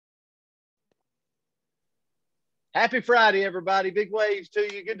Happy Friday, everybody. Big waves to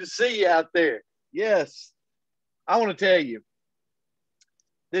you. Good to see you out there. Yes, I want to tell you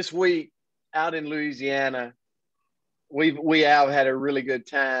this week out in Louisiana, we have had a really good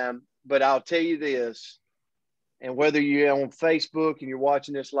time. But I'll tell you this, and whether you're on Facebook and you're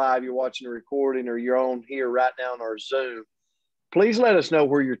watching this live, you're watching the recording, or you're on here right now on our Zoom, please let us know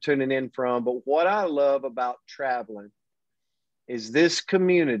where you're tuning in from. But what I love about traveling is this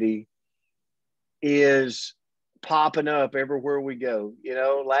community is popping up everywhere we go. You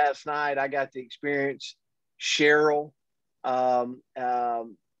know, last night I got to experience Cheryl um,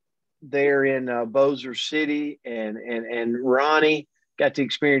 um, there in Bossier City, and Ronnie got to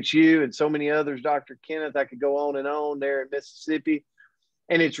experience you and so many others. Dr. Kenneth, I could go on there in Mississippi,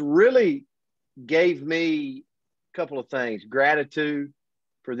 and it's really gave me a couple of things: gratitude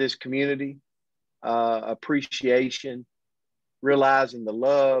for this community, appreciation, realizing the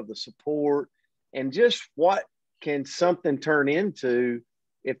love, the support, and just what can something turn into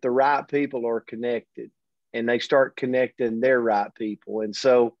if the right people are connected and they start connecting their right people. And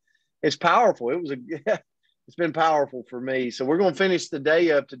so it's powerful. It's been powerful for me. So we're going to finish the day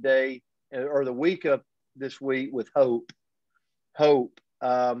up today, or the week up this week, with hope.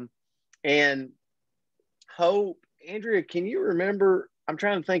 And hope, Andrea, can you remember? I'm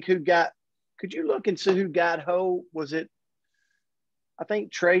trying to think could you look and see who got hope? Was it, I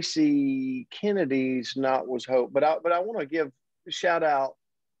think Tracy Kennedy's was Hope, but I want to give a shout out.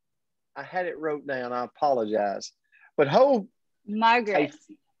 I had it wrote down. I apologize, but Hope. Margaret.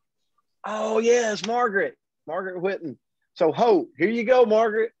 Oh yes, Margaret Whitten. So Hope, here you go,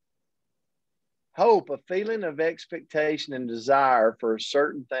 Margaret. Hope, a feeling of expectation and desire for a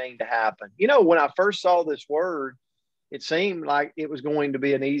certain thing to happen. You know, when I first saw this word, it seemed like it was going to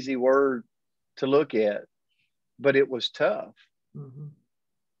be an easy word to look at, but it was tough. Mm-hmm.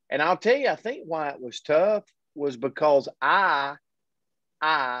 And I'll tell you, I think why it was tough was because I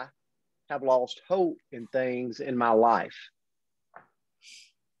have lost hope in things in my life.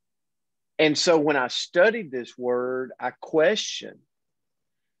 And so when I studied this word, I questioned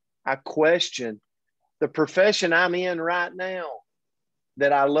the profession I'm in right now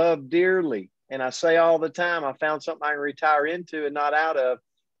that I love dearly. And I say all the time, I found something I can retire into and not out of.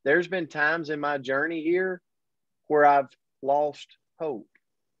 There's been times in my journey here where I've lost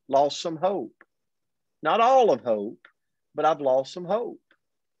some hope. Not all of hope, but I've lost some hope,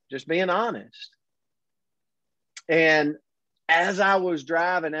 just being honest. And as I was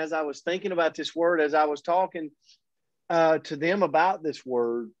driving, as I was thinking about this word, as I was talking to them about this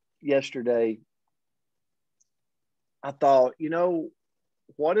word yesterday, I thought, you know,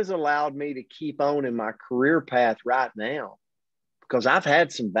 what has allowed me to keep on in my career path right now? Because I've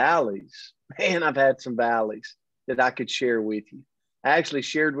had some valleys. Man, I've had some valleys that I could share with you. I actually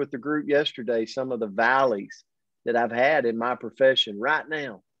shared with the group yesterday some of the valleys that I've had in my profession right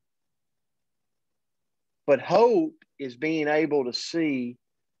now. But hope is being able to see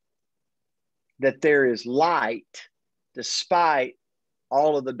that there is light despite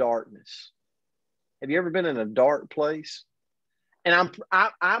all of the darkness. Have you ever been in a dark place? And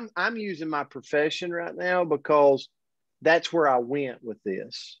I'm using my profession right now because that's where I went with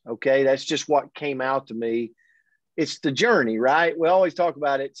this. Okay, that's just what came out to me. It's the journey, right? We always talk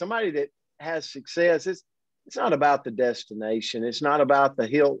about it. Somebody that has success, it's not about the destination. It's not about the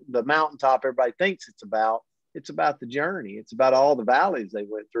hill, the mountaintop everybody thinks it's about. It's about the journey. It's about all the valleys they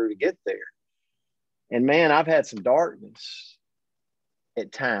went through to get there. And man, I've had some darkness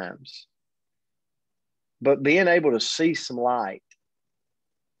at times, but being able to see some light.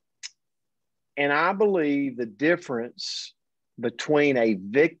 And I believe the difference between a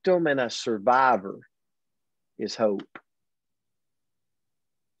victim and a survivor is hope.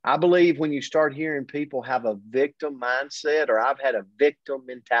 I believe when you start hearing people have a victim mindset, or I've had a victim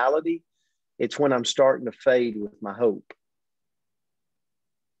mentality, it's when I'm starting to fade with my hope.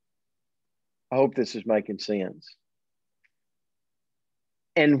 I hope this is making sense.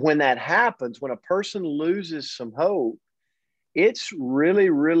 And when that happens, when a person loses some hope, it's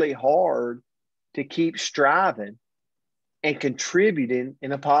really, really hard to keep striving and contributing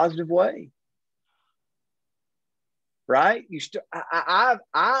in a positive way. Right?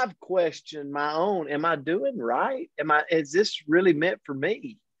 I've questioned my own. Am I doing right? Is this really meant for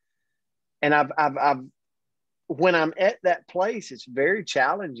me? And I've when I'm at that place, it's very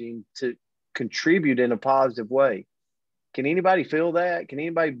challenging to contribute in a positive way. Can anybody feel that? Can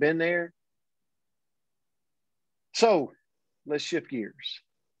anybody been there? So let's shift gears.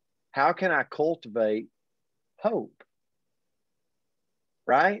 How can I cultivate hope?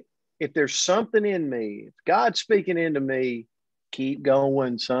 Right? If there's something in me, if God's speaking into me, keep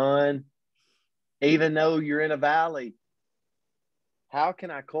going, son. Even though you're in a valley, how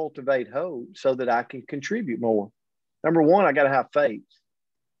can I cultivate hope so that I can contribute more? Number one, I got to have faith.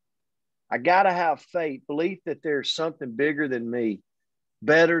 I got to have faith, belief that there's something bigger than me,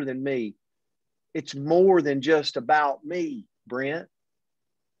 better than me. It's more than just about me, Brent.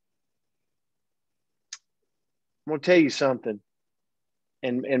 I'm going to tell you something.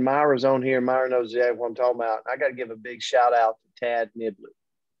 And Myra's on here. Myra knows exactly what I'm talking about. I got to give a big shout out to Tad Niblett.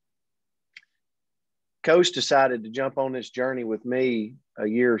 Coach decided to jump on this journey with me a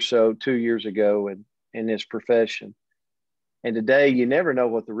year or so, 2 years ago in this profession. And today, you never know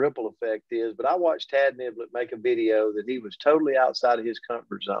what the ripple effect is, but I watched Tad Niblett make a video that he was totally outside of his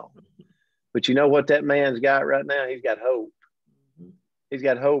comfort zone. But you know what that man's got right now? He's got hope. He's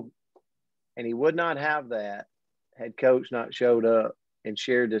got hope. And he would not have that had Coach not showed up and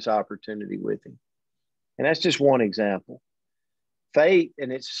shared this opportunity with him. And that's just one example. Faith,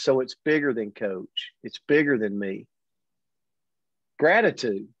 and it's bigger than Coach. It's bigger than me.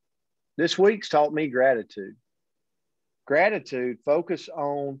 Gratitude. This week's taught me gratitude. Gratitude, focus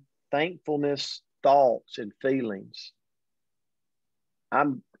on thankfulness, thoughts, and feelings.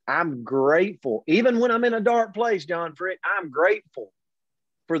 I'm grateful. Even when I'm in a dark place, John Frick, I'm grateful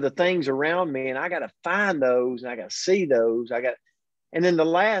for the things around me. And I got to find those, and I got to see those. And then the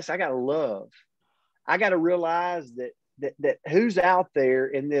last, I got to love. I got to realize that who's out there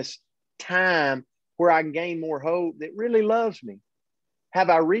in this time where I can gain more hope that really loves me. Have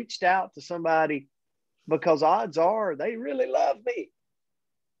I reached out to somebody? Because odds are they really love me.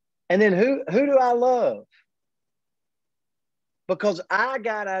 And then who do I love? Because I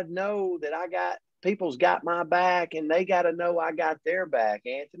got to know that people's got my back, and they got to know I got their back,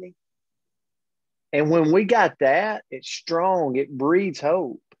 Anthony. And when we got that, it's strong. It breeds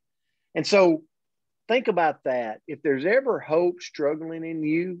hope. And so think about that. If there's ever hope struggling in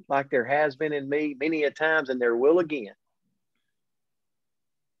you, like there has been in me many a times, and there will again,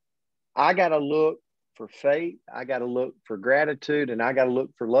 I got to look for faith. I got to look for gratitude, and I got to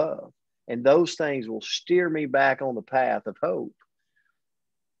look for love. And those things will steer me back on the path of hope.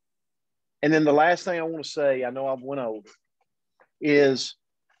 And then the last thing I want to say, I know I've went over, is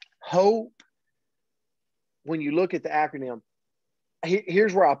hope. When you look at the acronym,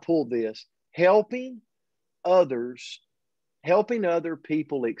 here's where I pulled this: helping other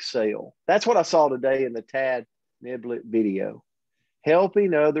people excel. That's what I saw today in the Tad Niblett video.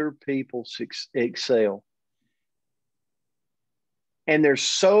 Helping other people excel. And there's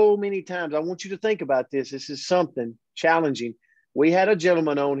so many times, I want you to think about this. This is something challenging. We had a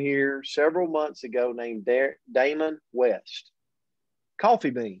gentleman on here several months ago named Damon West,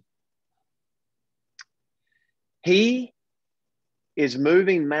 Coffee Bean. He is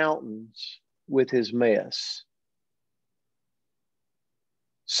moving mountains with his mess.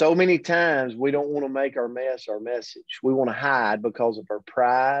 So many times we don't want to make our mess our message. We want to hide because of our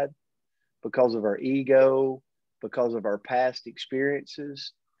pride, because of our ego, because of our past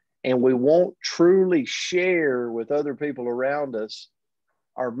experiences. And we won't truly share with other people around us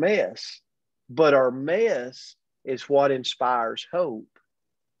our mess. But our mess is what inspires hope.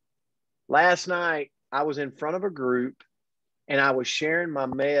 Last night, I was in front of a group, and I was sharing my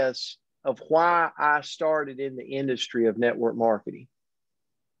mess of why I started in the industry of network marketing.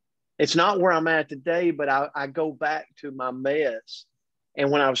 It's not where I'm at today, but I go back to my mess. And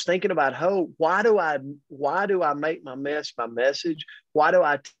when I was thinking about hope, why do I make my mess my message? Why do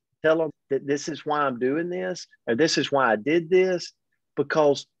I tell them that this is why I'm doing this, or this is why I did this?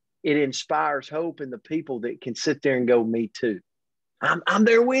 Because it inspires hope in the people that can sit there and go, me too. I'm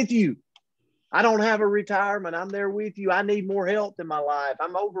there with you. I don't have a retirement. I'm there with you. I need more health in my life.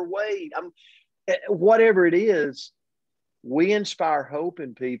 I'm overweight. Whatever it is. We inspire hope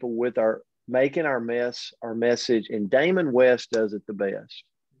in people with making our mess our message. And Damon West does it the best.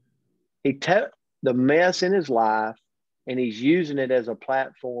 He took the mess in his life, and he's using it as a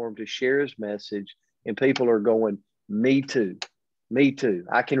platform to share his message. And people are going, me too. Me too.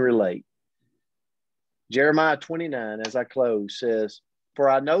 I can relate. Jeremiah 29, as I close, says, for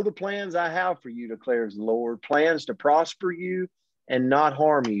I know the plans I have for you, declares the Lord, plans to prosper you and not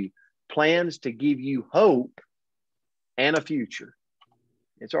harm you, plans to give you hope and a future.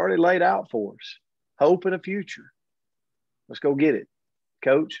 It's already laid out for us. Hope and a future. Let's go get it.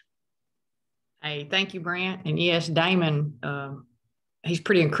 Coach? Hey, thank you, Brent. And yes, Damon, he's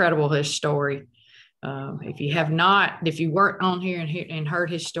pretty incredible, his story. If you weren't on here and heard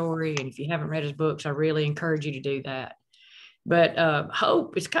his story, and if you haven't read his books, I really encourage you to do that. But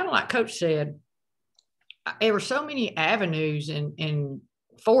hope, it's kind of like Coach said, there were so many avenues and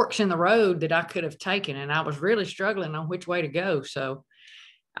forks in the road that I could have taken, and I was really struggling on which way to go. So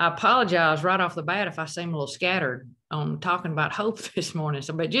I apologize right off the bat if I seem a little scattered on talking about hope this morning.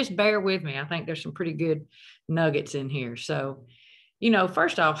 So, but just bear with me. I think there's some pretty good nuggets in here. So,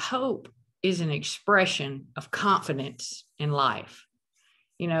 first off, hope is an expression of confidence in life.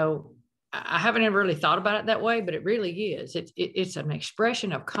 I haven't ever really thought about it that way, but it really is. It's an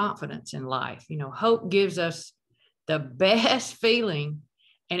expression of confidence in life. Hope gives us the best feeling,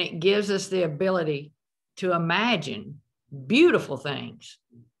 and it gives us the ability to imagine beautiful things.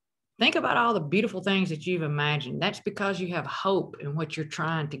 Think about all the beautiful things that you've imagined. That's because you have hope in what you're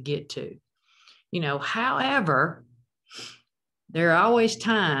trying to get to. However, there are always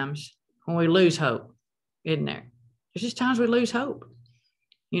times when we lose hope, isn't there? There's just times we lose hope.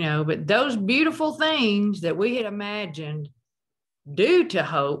 But those beautiful things that we had imagined due to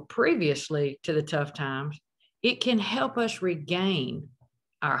hope previously to the tough times, it can help us regain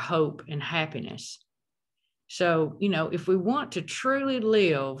our hope and happiness. So, if we want to truly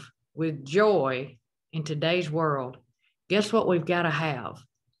live with joy in today's world, guess what we've got to have?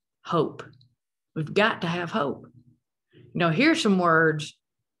 Hope. We've got to have hope. Here's some words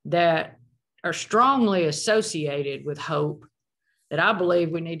that are strongly associated with hope that I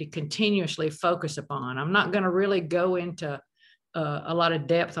believe we need to continuously focus upon. I'm not going to really go into a lot of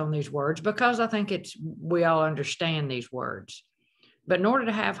depth on these words because I think we all understand these words. But in order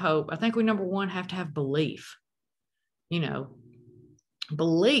to have hope, I think we, number one, have to have belief.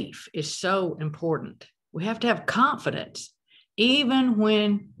 Belief is so important. We have to have confidence, even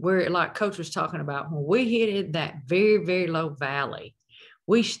when we're, like Coach was talking about, when we hit that very, very low valley,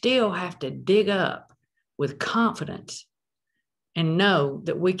 we still have to dig up with confidence and know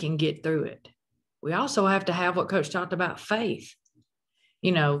that we can get through it. We also have to have what Coach talked about, faith.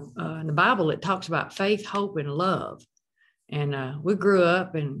 In the Bible, it talks about faith, hope, and love. And we grew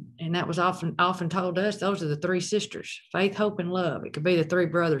up, and that was often told to us, those are the three sisters, faith, hope, and love. It could be the three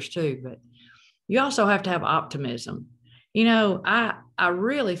brothers too, but you also have to have optimism. I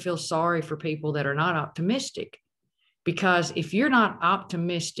really feel sorry for people that are not optimistic, because if you're not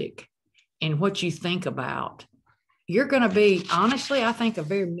optimistic in what you think about, you're going to be, honestly, I think, a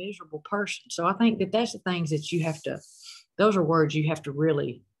very miserable person. So I think that that's the things that you have to, those are words you have to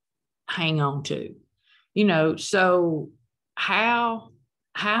really hang on to. So how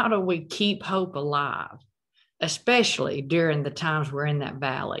do we keep hope alive, especially during the times we're in that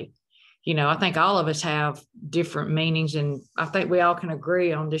valley? I think all of us have different meanings, and I think we all can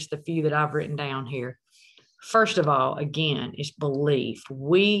agree on just the few that I've written down here. First of all, again, is belief.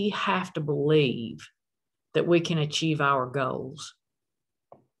 We have to believe that we can achieve our goals.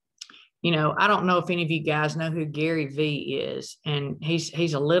 I don't know if any of you guys know who Gary Vee is, and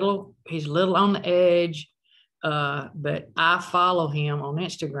he's a little on the edge, but I follow him on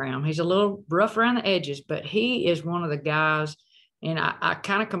Instagram. He's a little rough around the edges, but he is one of the guys, and I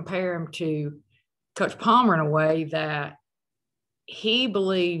kind of compare him to Coach Palmer in a way that he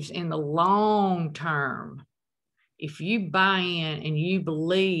believes in the long term. If you buy in and you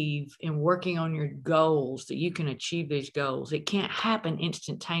believe in working on your goals, that you can achieve these goals, it can't happen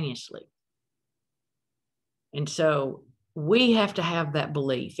instantaneously. And so we have to have that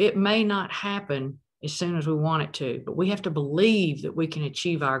belief. It may not happen as soon as we want it to, but we have to believe that we can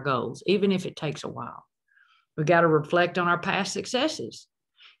achieve our goals, even if it takes a while. We've got to reflect on our past successes.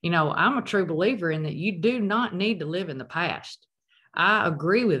 I'm a true believer in that you do not need to live in the past. I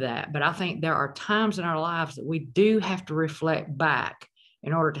agree with that, but I think there are times in our lives that we do have to reflect back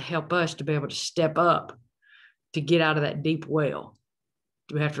in order to help us to be able to step up to get out of that deep well.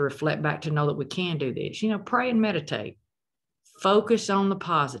 We have to reflect back to know that we can do this. Pray and meditate. Focus on the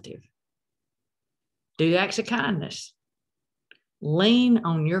positive. Do acts of kindness. Lean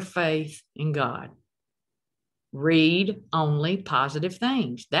on your faith in God. Read only positive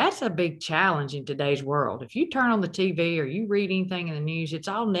things. That's a big challenge in today's world. If you turn on the TV or you read anything in the news, it's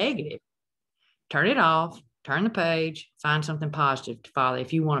all negative. Turn it off, turn the page, find something positive to follow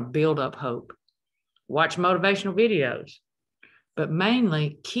if you want to build up hope. Watch motivational videos, but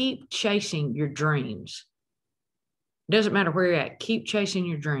mainly keep chasing your dreams. It doesn't matter where you're at, keep chasing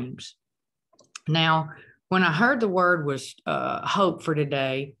your dreams. Now, when I heard the word was hope for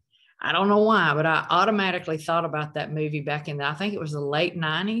today, I don't know why, but I automatically thought about that movie back in I think it was the late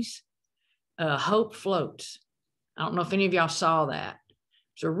 90s, Hope Floats. I don't know if any of y'all saw that.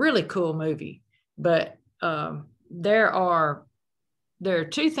 It's a really cool movie, but there are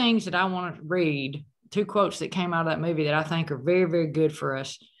two things that I want to read, two quotes that came out of that movie that I think are very, very good for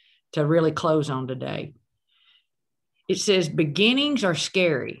us to really close on today. It says, beginnings are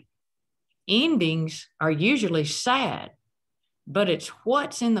scary. Endings are usually sad. But it's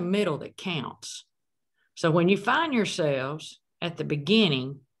what's in the middle that counts. So when you find yourselves at the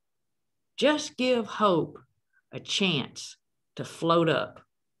beginning, just give hope a chance to float up,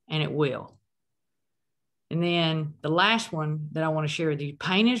 and it will. And then the last one that I want to share with you,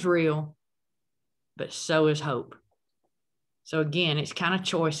 pain is real, but so is hope. So again, it's kind of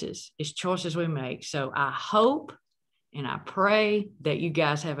choices. It's choices we make. So I hope and I pray that you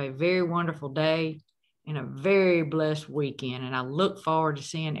guys have a very wonderful day and a very blessed weekend. And I look forward to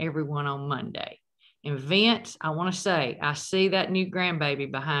seeing everyone on Monday. And Vince, I want to say, I see that new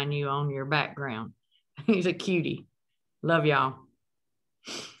grandbaby behind you on your background. He's a cutie. Love y'all.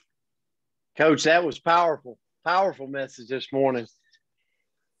 Coach, that was powerful. Powerful message this morning.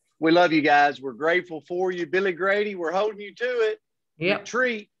 We love you guys. We're grateful for you. Billy Grady, we're holding you to it. Yep.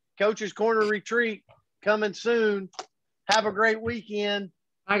 Retreat, Coach's Corner Retreat, coming soon. Have a great weekend.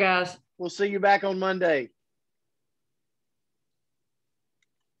 Bye, guys. We'll see you back on Monday.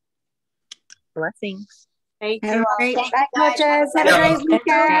 Blessings. Thank Have you a all. great, Thank bye, you, guys. coaches. Have a great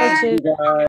weekend. Coaches.